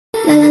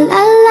La la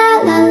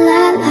la la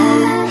la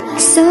la la.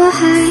 So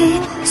high,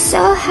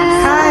 so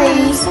high.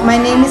 Hi, my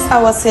name is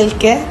Awa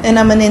Silke and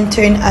I'm an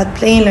intern at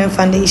Play and Learn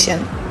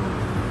Foundation.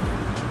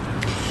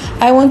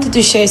 I wanted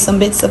to share some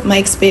bits of my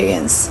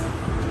experience.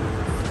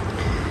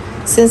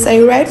 Since I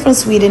arrived from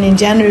Sweden in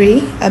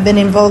January, I've been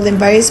involved in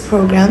various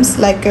programs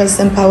like Girls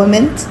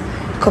Empowerment,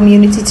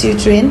 Community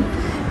Tutoring,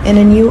 and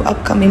a new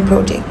upcoming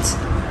project.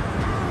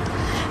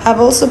 I've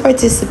also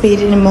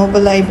participated in Mobile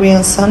Library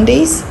on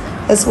Sundays,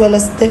 as well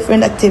as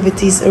different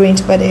activities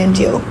arranged by the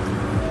NGO.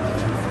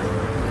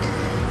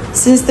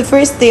 Since the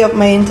first day of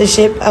my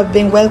internship, I've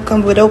been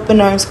welcomed with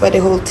open arms by the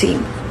whole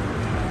team.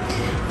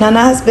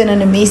 Nana has been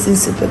an amazing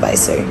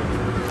supervisor.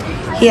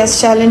 He has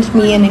challenged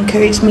me and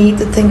encouraged me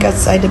to think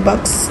outside the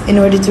box in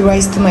order to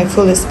rise to my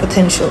fullest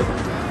potential.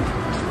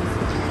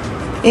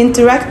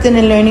 Interacting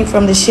and learning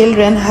from the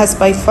children has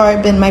by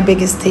far been my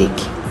biggest take.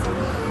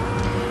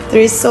 There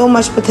is so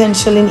much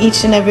potential in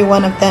each and every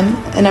one of them,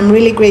 and I'm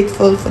really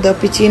grateful for the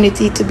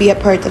opportunity to be a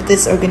part of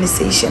this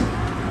organization.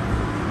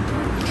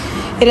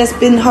 It has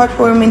been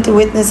heartwarming to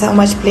witness how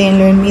much Play and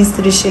Learn means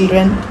to the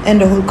children and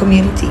the whole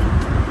community.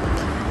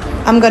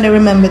 I'm going to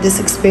remember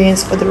this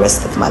experience for the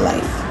rest of my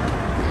life.